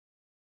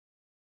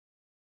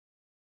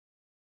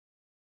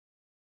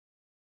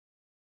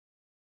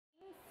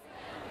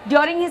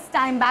during his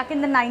time back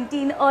in the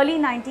early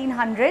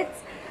 1900s.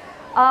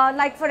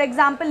 Like for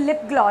example,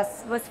 lip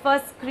gloss was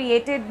first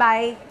created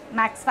by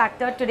Max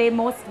Factor. Today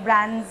most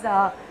brands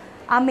are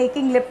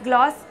making lip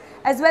gloss,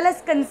 as well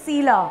as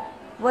concealer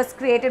was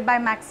created by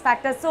Max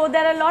Factor. So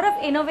there are a lot of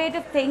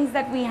innovative things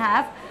that we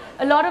have,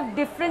 a lot of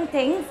different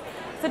things.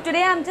 So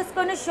today I'm just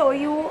going to show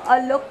you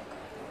a look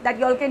that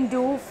you all can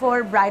do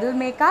for bridal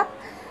makeup,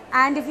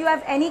 and if you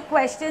have any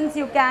questions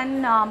you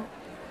can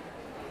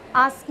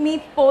ask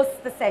me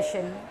post the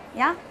session.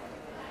 Yeah.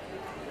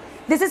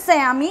 This is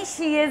Sayami.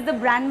 She is the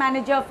brand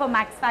manager for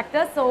Max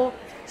Factor, so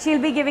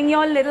she'll be giving you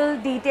all little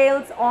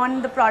details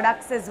on the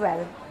products as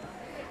well.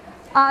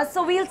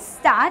 So we'll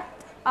start.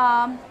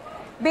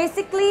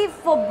 Basically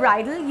for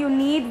bridal you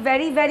need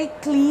very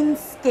clean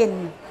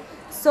skin.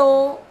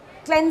 So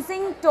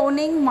cleansing,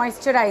 toning,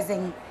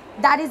 moisturizing,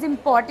 that is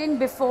important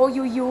before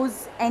you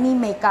use any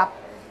makeup,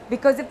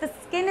 because if the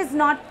skin is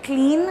not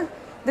clean,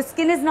 the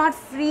skin is not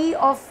free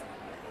of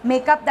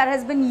makeup that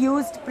has been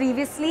used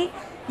previously,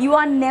 you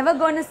are never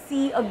going to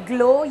see a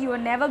glow, you are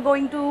never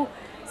going to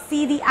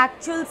see the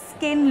actual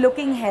skin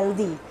looking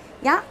healthy.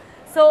 Yeah.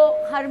 So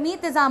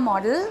Harmeet is our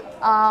model.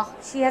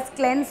 She has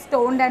cleansed,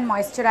 toned and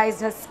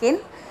moisturized her skin.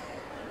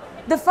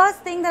 The first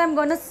thing that I'm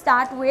going to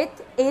start with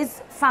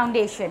is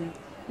foundation.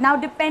 Now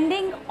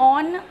depending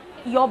on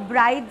your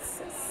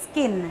bride's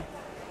skin,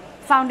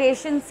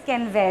 foundations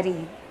can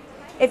vary.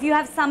 If you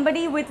have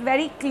somebody with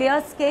very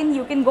clear skin,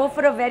 you can go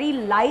for a very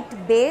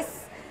light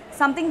base,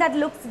 something that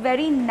looks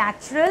very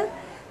natural,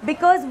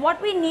 because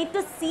what we need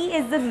to see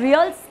is the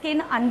real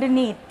skin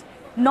underneath,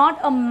 not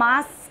a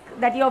mask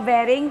that you're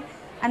wearing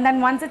and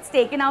then once it's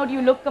taken out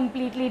you look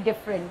completely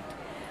different.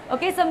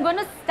 Okay, so I'm going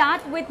to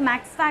start with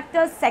Max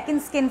Factor's Second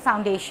Skin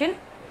Foundation.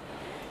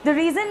 The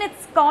reason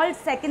it's called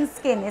Second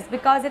Skin is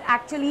because it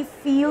actually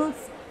feels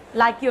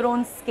like your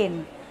own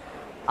skin.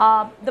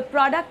 The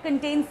product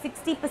contains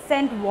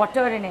 60%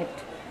 water in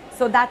it,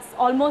 so that's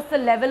almost the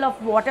level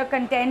of water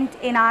content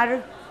in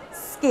our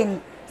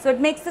skin. So it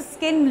makes the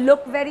skin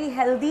look very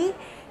healthy.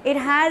 It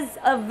has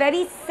a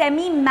very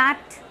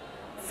semi-matte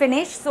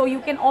finish, so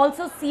you can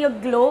also see a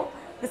glow.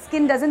 The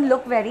skin doesn't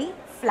look very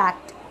flat.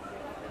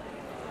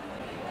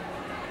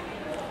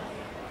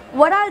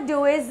 What I'll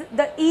do is,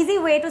 the easy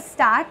way to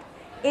start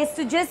is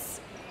to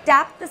just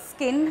tap the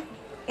skin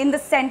in the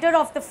center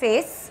of the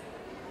face,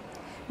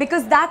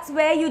 because that's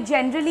where you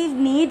generally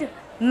need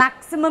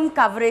maximum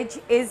coverage,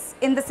 is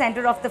in the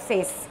center of the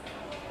face.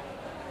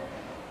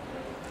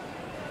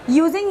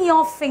 Using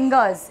your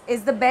fingers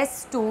is the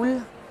best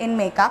tool in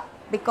makeup,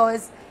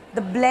 because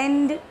the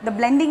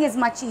blending is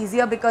much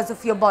easier because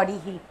of your body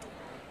heat.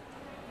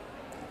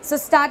 So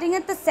starting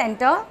at the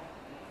center,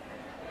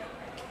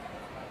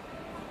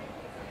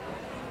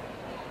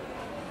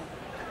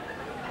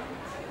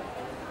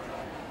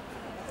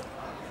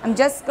 I'm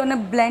just going to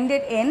blend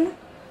it in.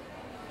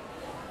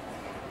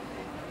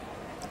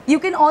 You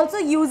can also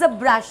use a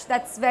brush.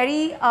 That's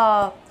very,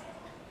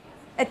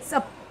 it's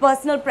a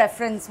personal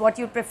preference what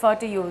you prefer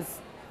to use.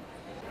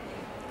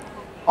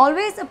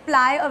 Always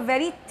apply a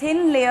very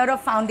thin layer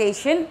of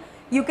foundation.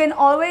 You can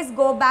always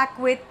go back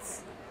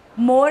with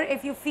more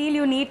if you feel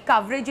you need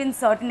coverage in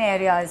certain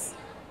areas.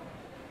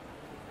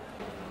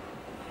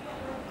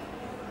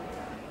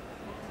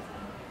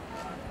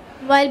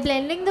 While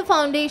blending the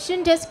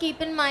foundation, just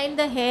keep in mind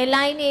the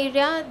hairline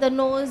area, the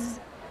nose,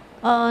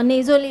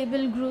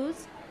 nasolabial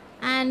grooves,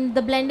 and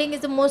the blending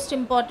is the most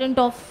important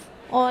of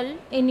all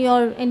in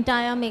your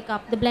entire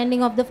makeup. The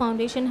blending of the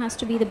foundation has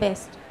to be the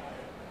best.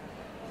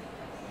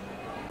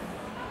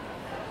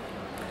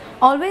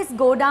 Always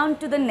go down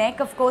to the neck.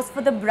 Of course,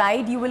 for the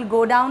bride, you will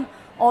go down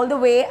all the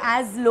way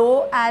as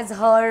low as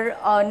her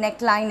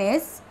neckline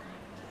is,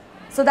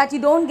 so that you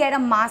don't get a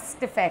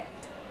masked effect.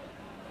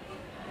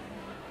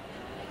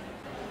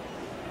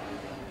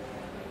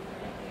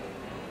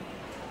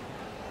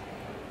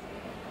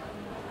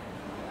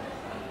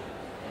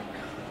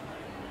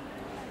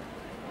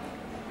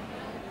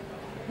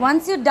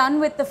 Once you're done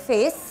with the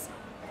face,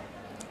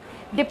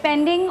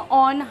 depending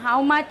on how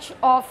much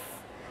of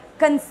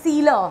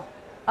concealer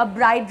a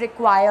bride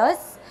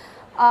requires,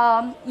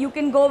 you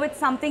can go with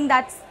something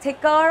that's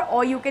thicker,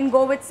 or you can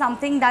go with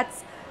something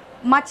that's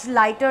much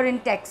lighter in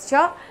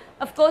texture.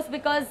 Of course,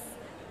 because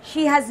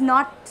she has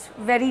not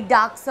very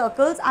dark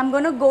circles, I'm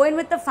going to go in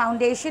with the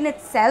foundation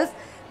itself,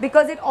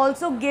 because it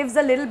also gives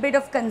a little bit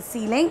of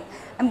concealing.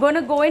 I'm going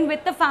to go in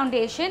with the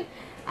foundation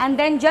and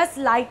then just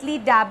lightly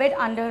dab it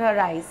under her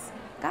eyes.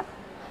 Okay?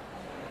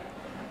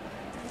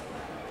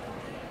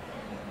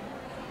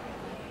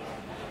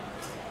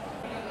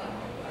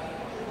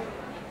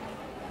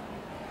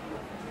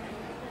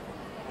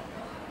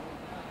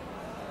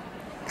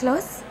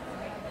 Close.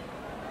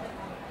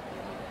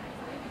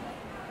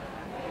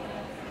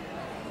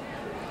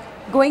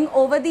 Going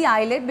over the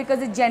eyelid,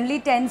 because it generally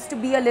tends to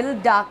be a little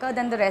darker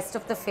than the rest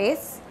of the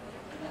face.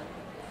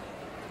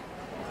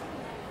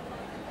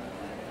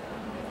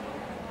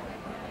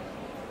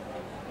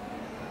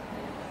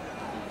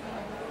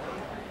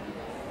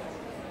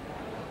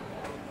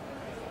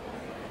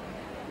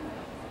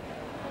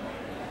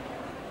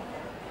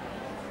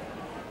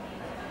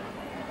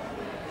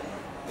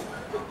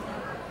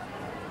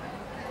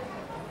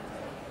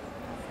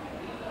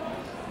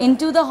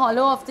 into the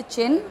hollow of the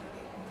chin.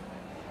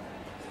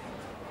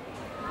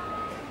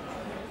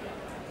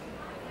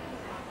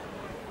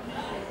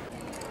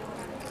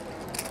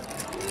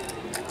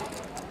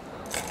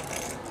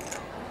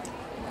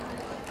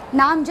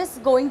 Now I'm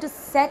just going to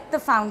set the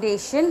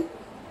foundation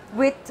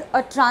with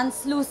a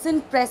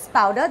translucent pressed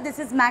powder. This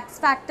is Max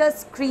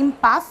Factor's Cream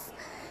Puff.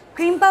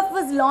 Cream Puff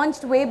was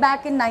launched way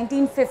back in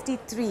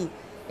 1953.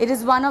 It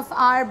is one of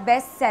our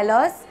best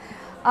sellers.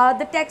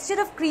 The texture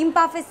of Cream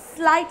Puff is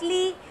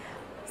slightly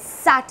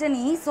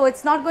satiny, so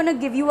it's not going to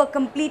give you a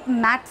complete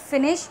matte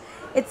finish.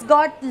 It's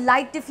got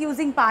light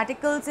diffusing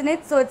particles in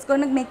it, so it's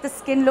going to make the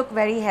skin look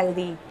very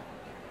healthy.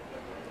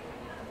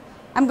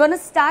 I'm going to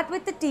start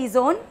with the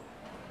T-zone.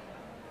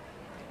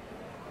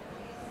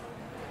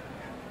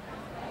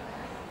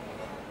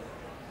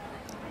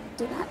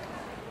 Do that.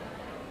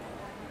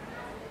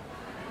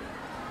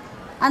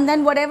 And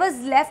then whatever's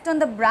left on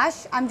the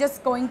brush, I'm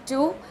just going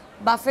to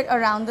buff it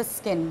around the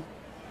skin.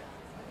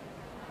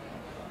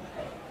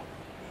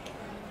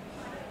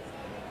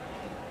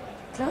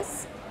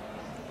 Close,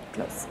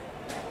 close.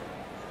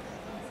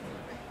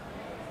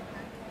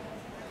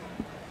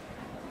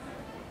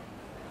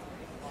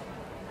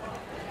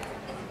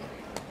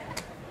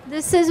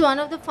 This is one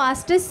of the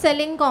fastest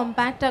selling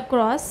compact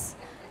across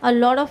a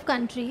lot of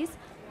countries.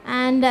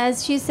 And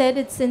as she said,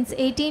 it's since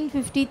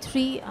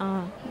 1853,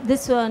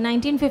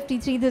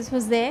 1953 this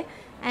was there,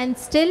 and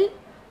still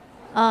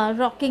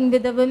rocking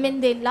with the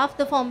women. They love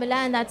the formula,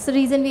 and that's the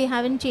reason we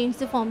haven't changed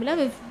the formula.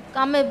 We've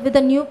come up with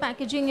a new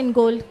packaging in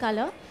gold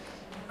color,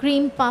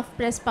 Cream Puff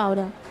Pressed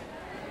Powder.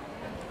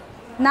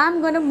 Now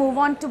I'm going to move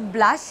on to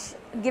blush,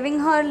 giving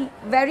her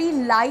very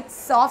light,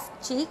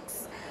 soft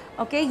cheeks,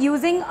 okay,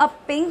 using a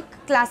pink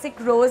classic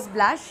rose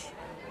blush.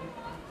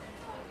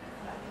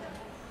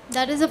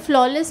 That is a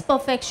Flawless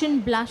Perfection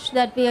blush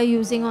that we are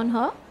using on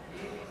her,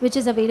 which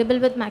is available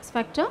with Max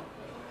Factor.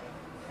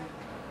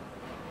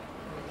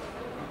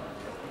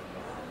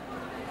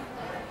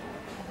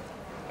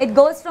 It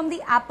goes from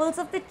the apples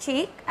of the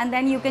cheek, and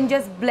then you can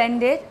just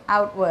blend it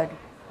outward.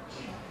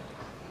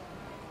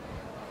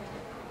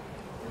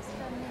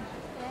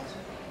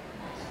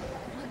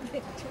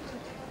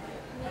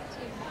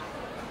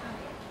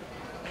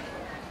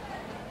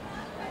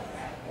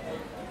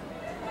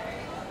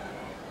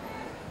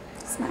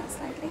 Smack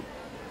slightly.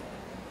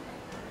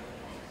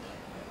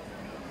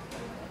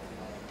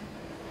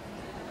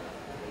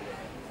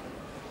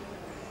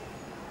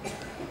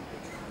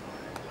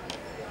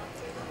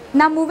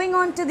 Now moving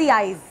on to the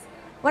eyes.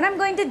 What I'm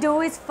going to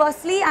do is,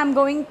 firstly I'm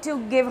going to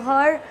give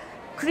her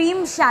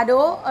cream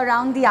shadow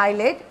around the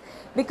eyelid,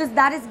 because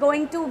that is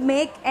going to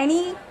make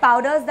any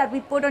powders that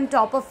we put on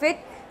top of it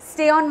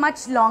stay on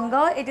much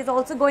longer. It is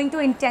also going to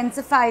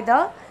intensify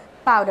the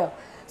powder.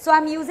 So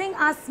I'm using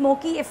our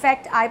Smoky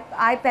Effect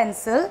eye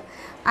pencil,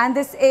 and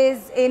this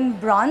is in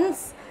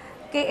bronze.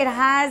 Okay,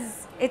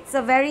 it's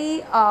a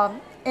very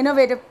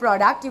innovative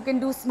product. You can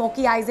do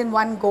smoky eyes in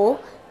one go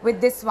with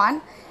this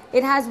one.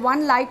 It has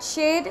one light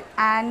shade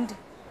and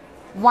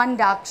one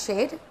dark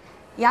shade.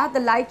 Yeah, the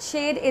light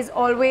shade is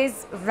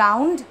always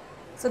round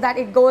so that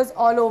it goes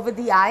all over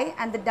the eye,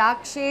 and the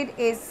dark shade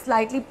is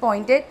slightly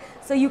pointed,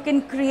 so you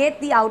can create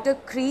the outer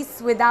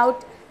crease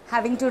without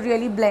having to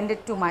really blend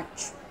it too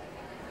much.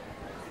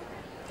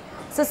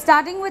 So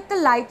starting with the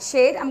light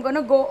shade, I'm going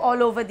to go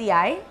all over the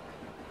eye.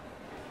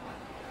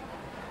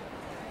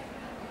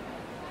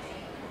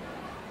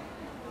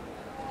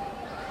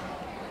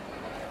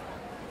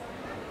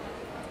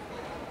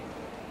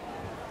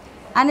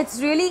 And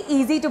it's really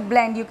easy to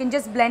blend. You can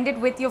just blend it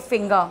with your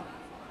finger.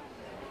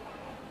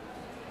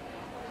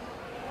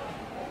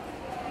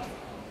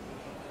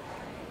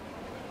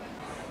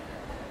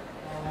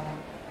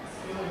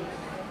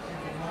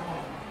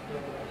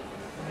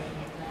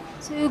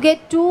 So you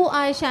get two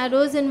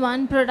eyeshadows in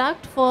one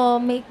product for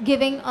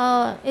giving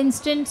a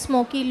instant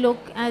smoky look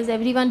as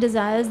everyone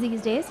desires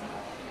these days.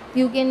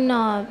 You can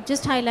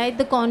just highlight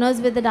the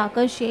corners with the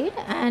darker shade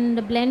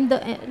and blend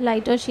the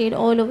lighter shade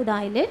all over the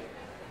eyelid.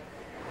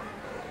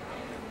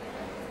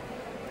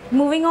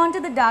 Moving on to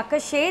the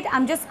darker shade,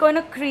 I'm just going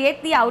to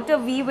create the outer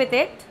V with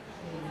it.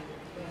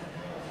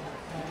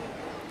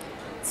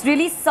 It's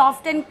really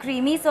soft and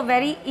creamy, so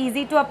very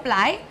easy to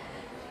apply.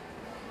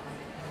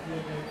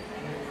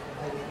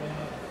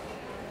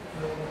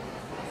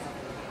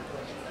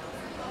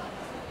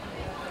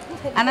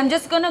 And I'm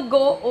just going to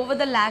go over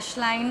the lash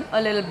line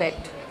a little bit.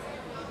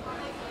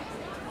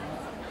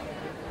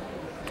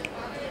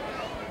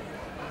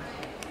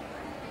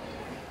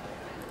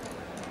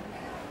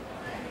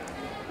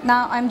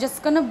 Now I'm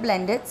just going to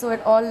blend it so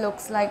it all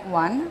looks like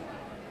one.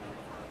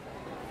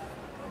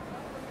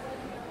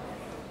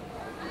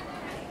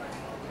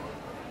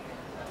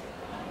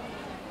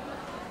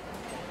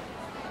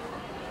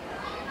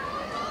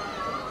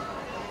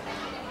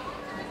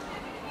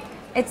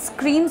 It's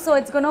cream, so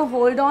it's going to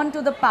hold on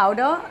to the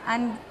powder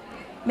and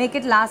make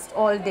it last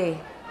all day.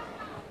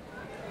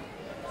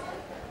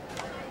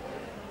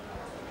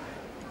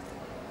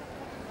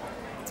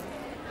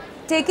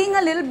 Taking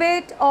a little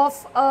bit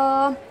of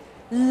a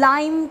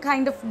lime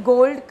kind of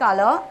gold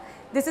color.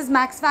 This is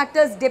Max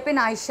Factor's Dip in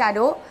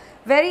Eyeshadow.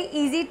 Very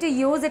easy to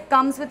use. It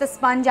comes with a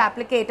sponge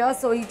applicator,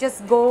 so you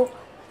just go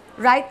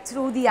right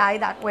through the eye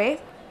that way.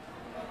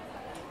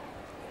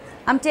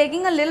 I'm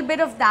taking a little bit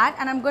of that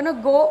and I'm going to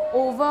go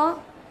over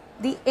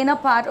the inner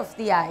part of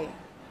the eye.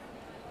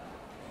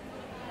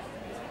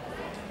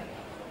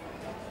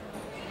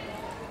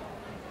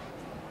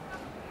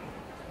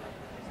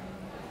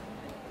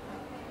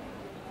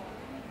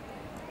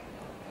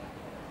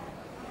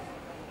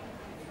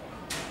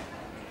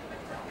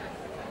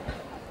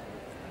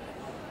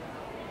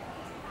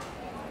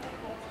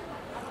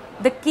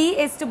 The key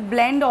is to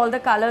blend all the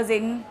colors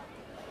in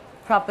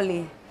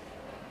properly.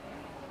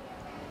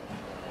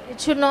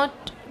 It should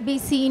not be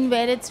seen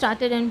where it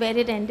started and where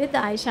it ended, the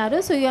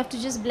eyeshadow. So you have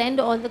to just blend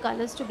all the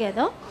colors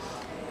together.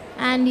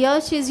 And here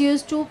she's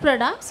used two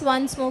products,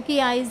 one Smoky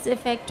Eyes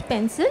Effect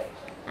Pencil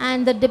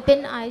and the Dip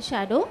in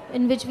Eyeshadow,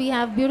 in which we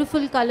have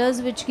beautiful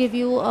colors which give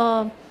you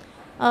a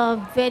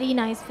very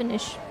nice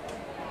finish.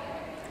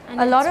 And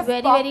a lot of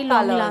very, pop very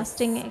long colors.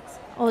 lasting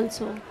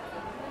also.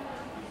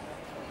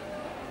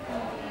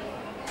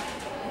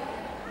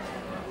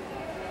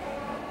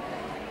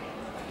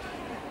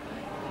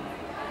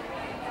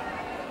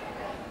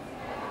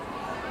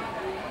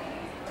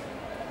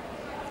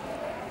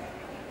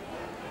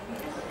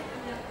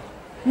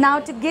 Now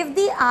to give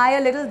the eye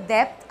a little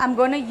depth, I'm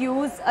going to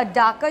use a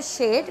darker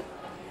shade,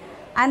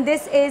 and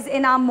this is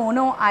in our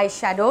mono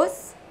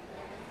eyeshadows,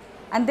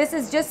 and this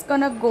is just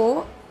going to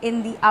go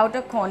in the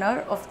outer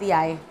corner of the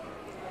eye,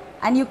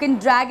 and you can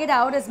drag it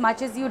out as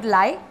much as you'd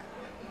like.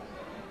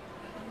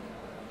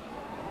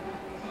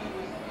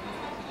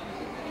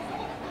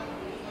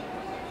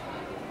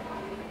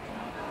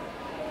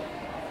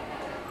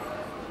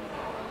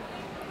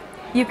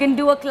 You can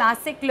do a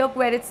classic look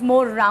where it's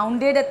more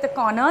rounded at the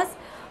corners,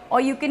 or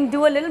you can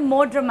do a little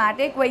more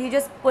dramatic where you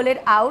just pull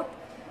it out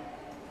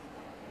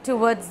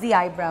towards the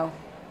eyebrow.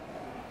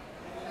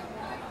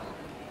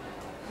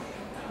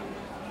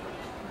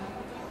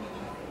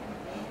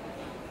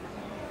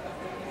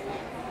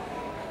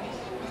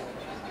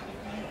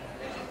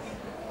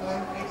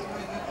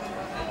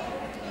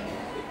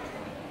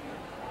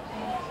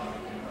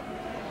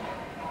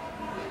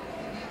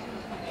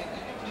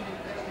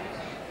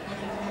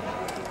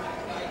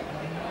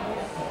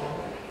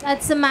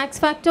 That's the Max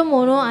Factor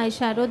Mono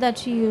eyeshadow that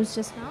she used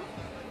just now,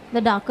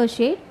 the darker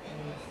shade.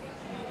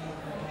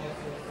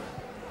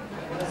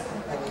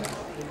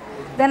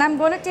 Then I'm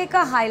going to take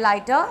a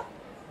highlighter,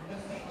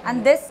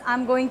 and this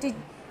I'm going to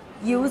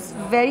use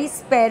very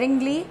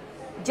sparingly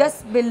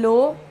just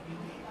below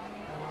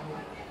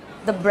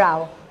the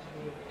brow.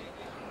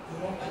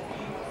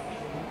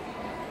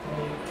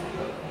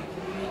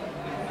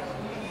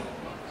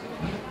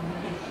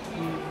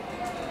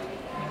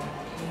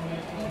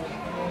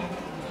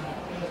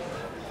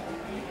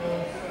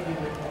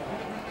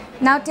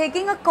 Now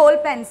taking a kohl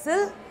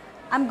pencil,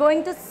 I'm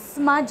going to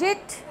smudge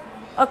it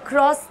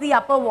across the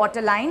upper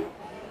waterline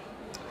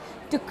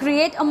to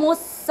create a more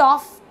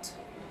soft,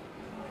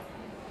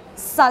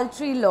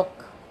 sultry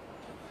look.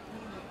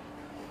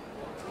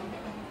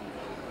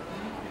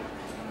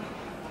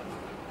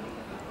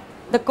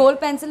 The kohl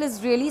pencil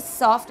is really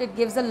soft, it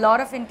gives a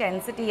lot of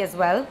intensity as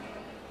well.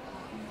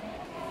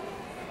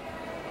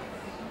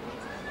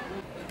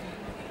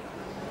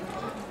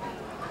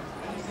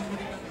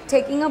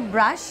 Taking a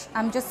brush,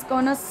 I'm just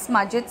going to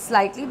smudge it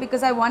slightly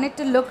because I want it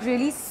to look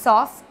really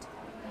soft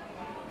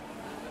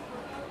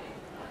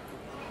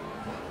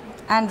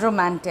and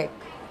romantic.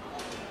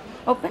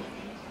 Open,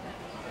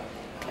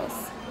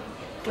 close,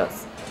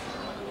 close.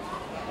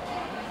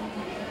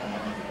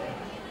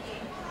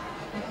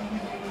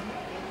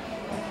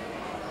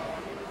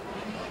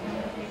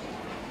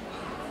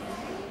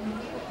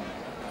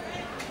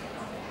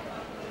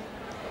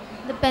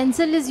 The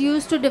pencil is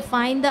used to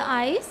define the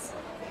eyes.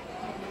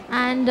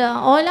 And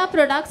all our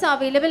products are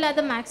available at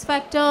the Max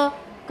Factor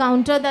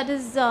counter that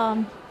is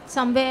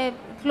somewhere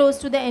close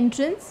to the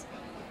entrance.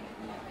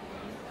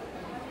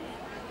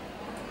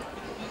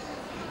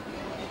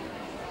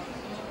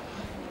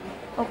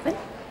 Open.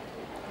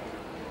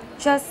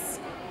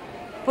 Just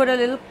put a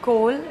little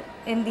kohl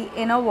in the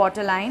inner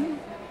waterline.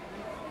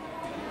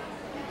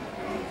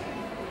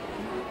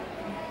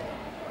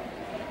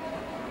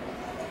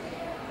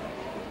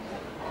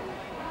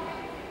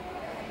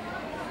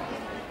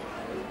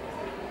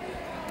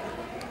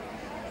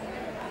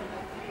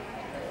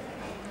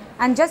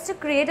 And just to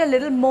create a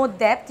little more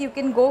depth, you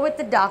can go with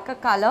the darker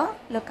color.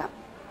 Look up.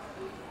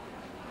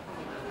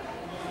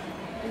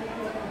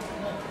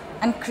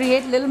 And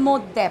create a little more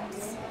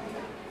depth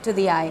to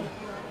the eye.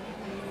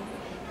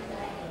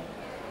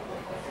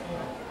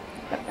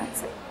 Look,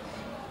 that's it.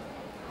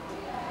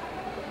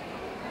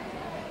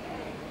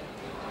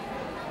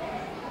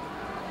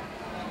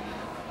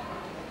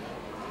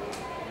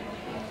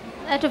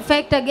 That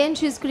effect again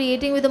she's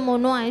creating with a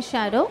mono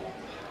eyeshadow.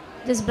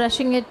 Just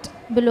brushing it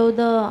below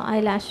the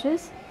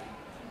eyelashes.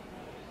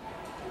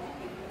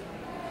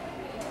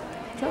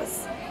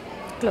 Close,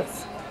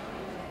 close.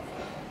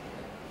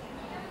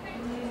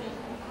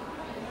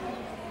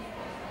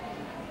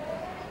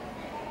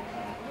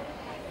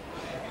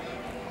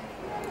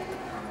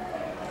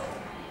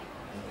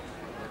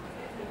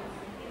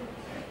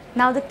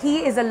 Now the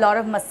key is a lot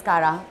of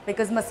mascara,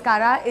 because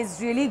mascara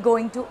is really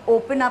going to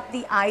open up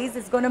the eyes.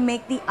 It's going to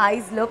make the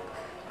eyes look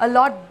a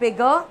lot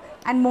bigger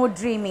and more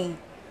dreamy.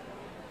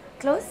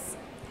 Close.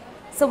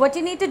 So what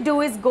you need to do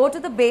is go to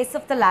the base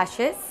of the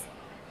lashes,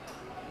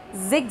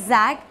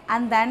 zigzag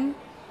and then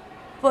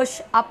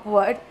push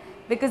upward,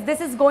 because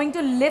this is going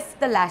to lift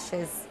the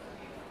lashes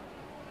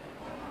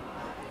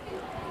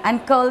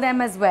and curl them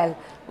as well.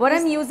 What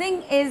I'm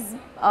using is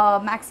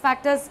Max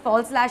Factor's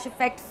False Lash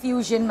Effect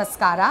Fusion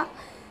Mascara.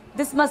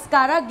 This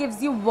mascara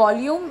gives you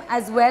volume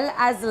as well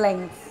as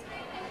length.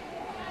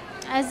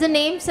 As the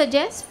name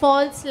suggests,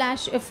 false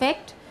lash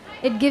effect.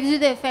 It gives you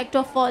the effect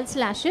of false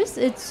lashes.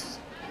 It's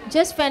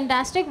just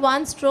fantastic.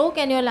 One stroke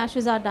and your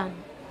lashes are done.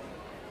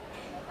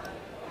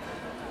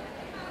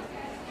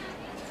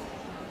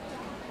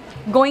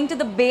 Going to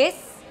the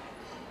base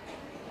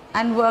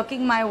and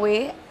working my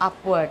way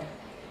upward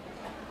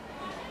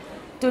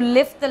to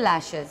lift the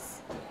lashes.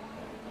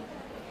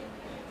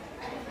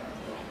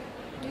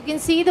 You can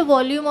see the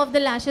volume of the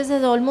lashes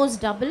has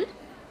almost doubled,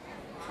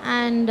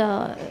 and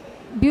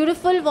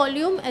beautiful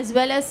volume as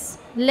well as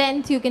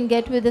length you can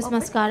get with this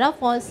mascara,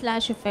 false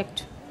lash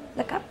effect.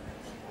 Look up.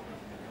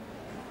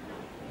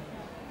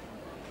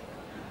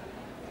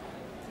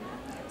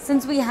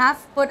 Since we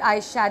have put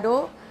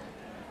eyeshadow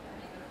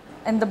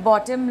in the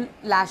bottom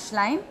lash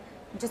line,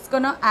 I'm just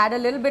going to add a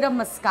little bit of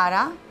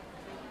mascara.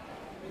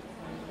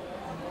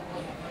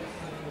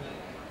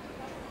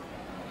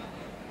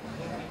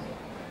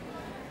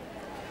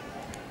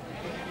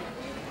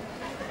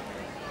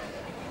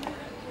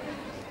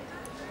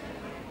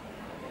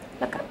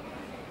 Look up.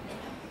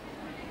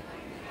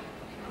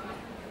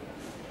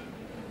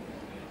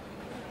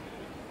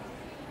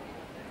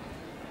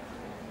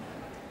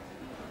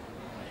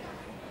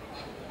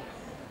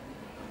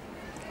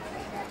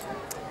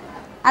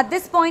 At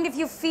this point, if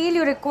you feel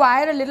you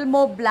require a little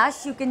more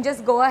blush, you can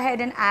just go ahead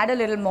and add a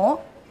little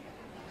more.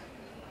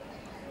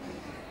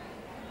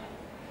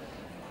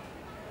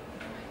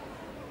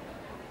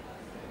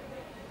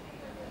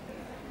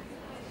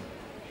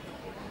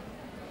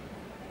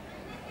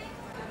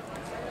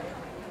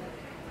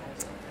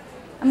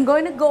 I'm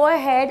going to go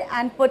ahead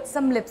and put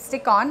some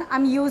lipstick on.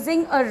 I'm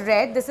using a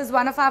red. This is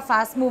one of our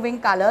fast moving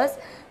colors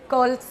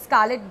called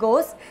Scarlet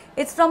Ghost.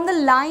 It's from the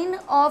line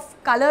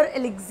of Color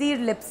Elixir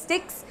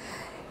lipsticks.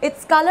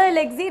 It's Color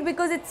Elixir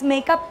because it's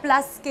makeup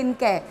plus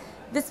skincare.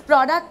 This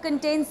product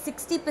contains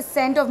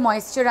 60% of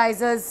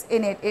moisturizers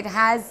in it. It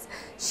has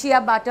shea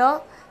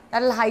butter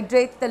that will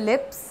hydrate the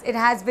lips. It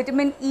has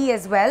vitamin E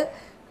as well,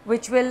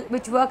 which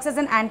works as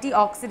an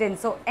antioxidant.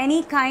 So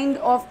any kind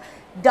of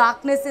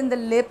darkness in the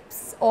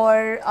lips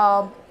or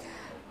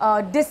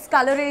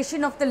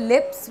discoloration of the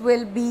lips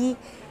will be,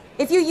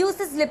 if you use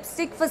this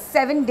lipstick for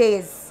 7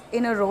 days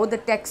in a row, the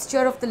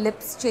texture of the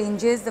lips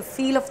changes, the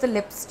feel of the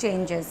lips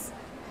changes.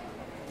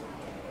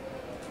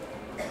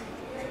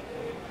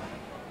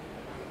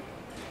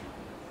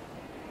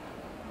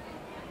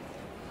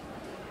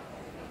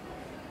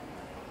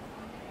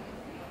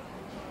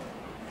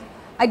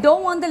 I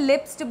don't want the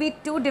lips to be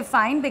too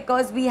defined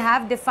because we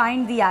have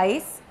defined the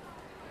eyes.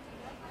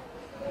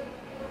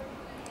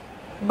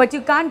 But you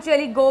can't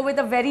really go with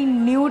a very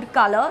nude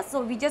color,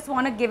 so we just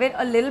want to give it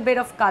a little bit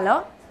of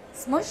color.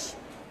 Smush.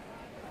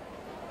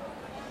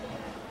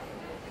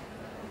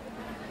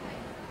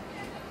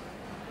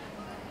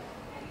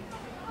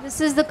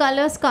 This is the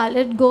color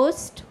Scarlet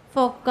Ghost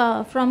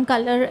from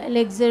Color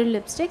Elixir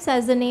lipsticks.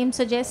 As the name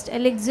suggests,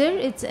 elixir,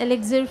 it's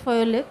elixir for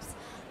your lips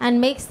and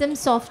makes them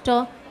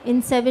softer in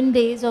 7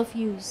 days of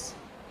use.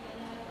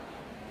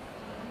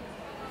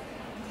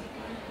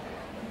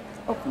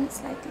 Open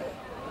slightly.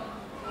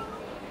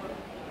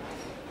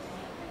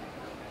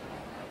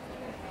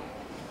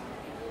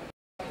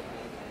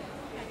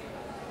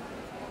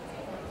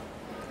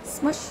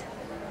 Smush.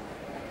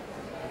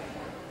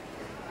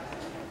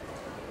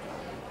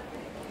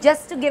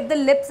 Just to give the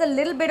lips a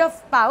little bit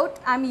of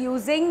pout, I'm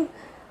using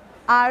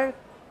our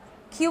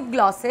cube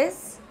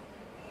glosses.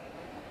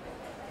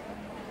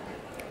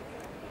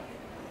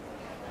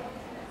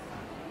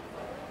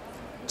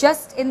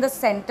 Just in the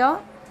center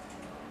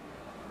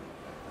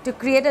to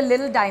create a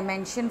little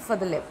dimension for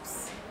the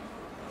lips.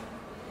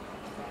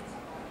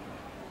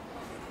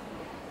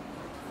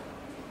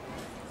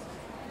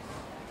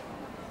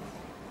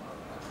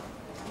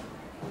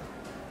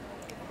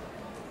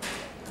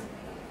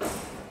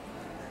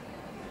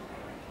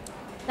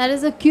 That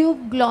is a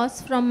cube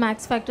gloss from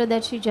Max Factor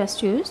that she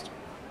just used.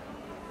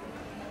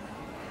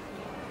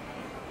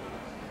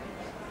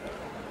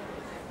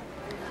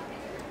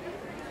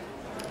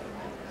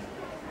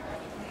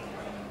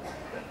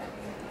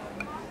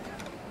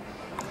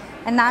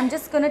 And now I'm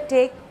just going to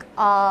take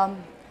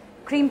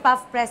cream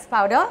puff press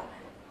powder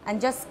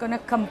and just going to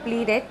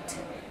complete it.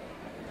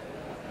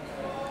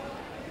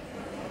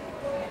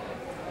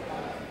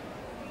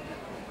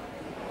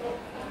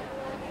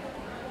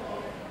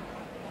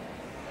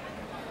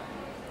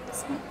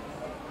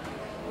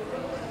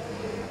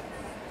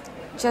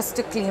 Just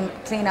to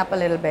clean up a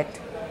little bit.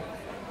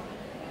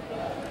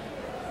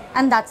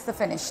 And that's the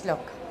finished look.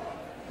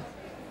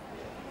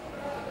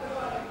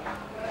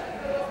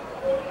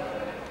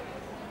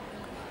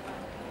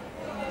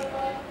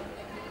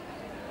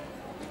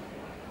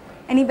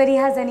 Anybody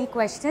has any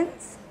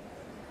questions?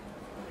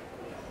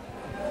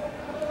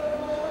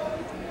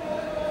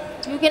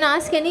 You can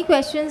ask any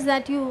questions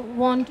that you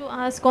want to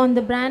ask on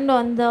the brand,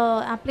 on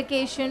the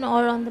application,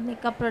 or on the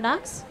makeup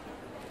products.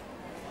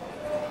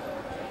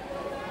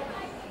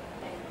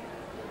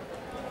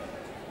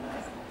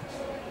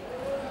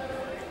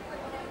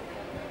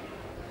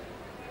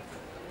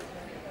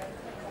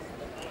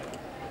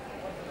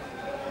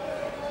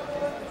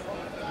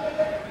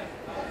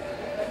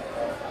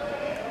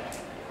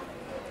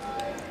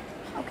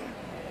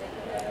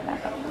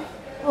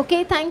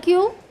 Okay, thank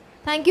you.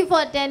 Thank you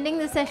for attending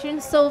the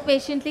session so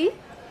patiently.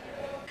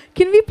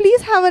 Can we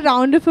please have a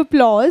round of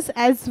applause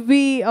as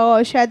we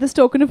share this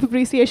token of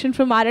appreciation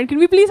from our end? Can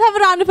we please have a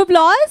round of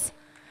applause?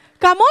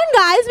 Come on,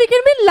 guys, we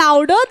can be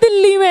louder,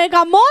 Delhi mein.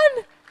 Come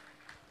on.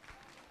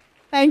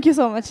 Thank you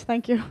so much.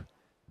 Thank you.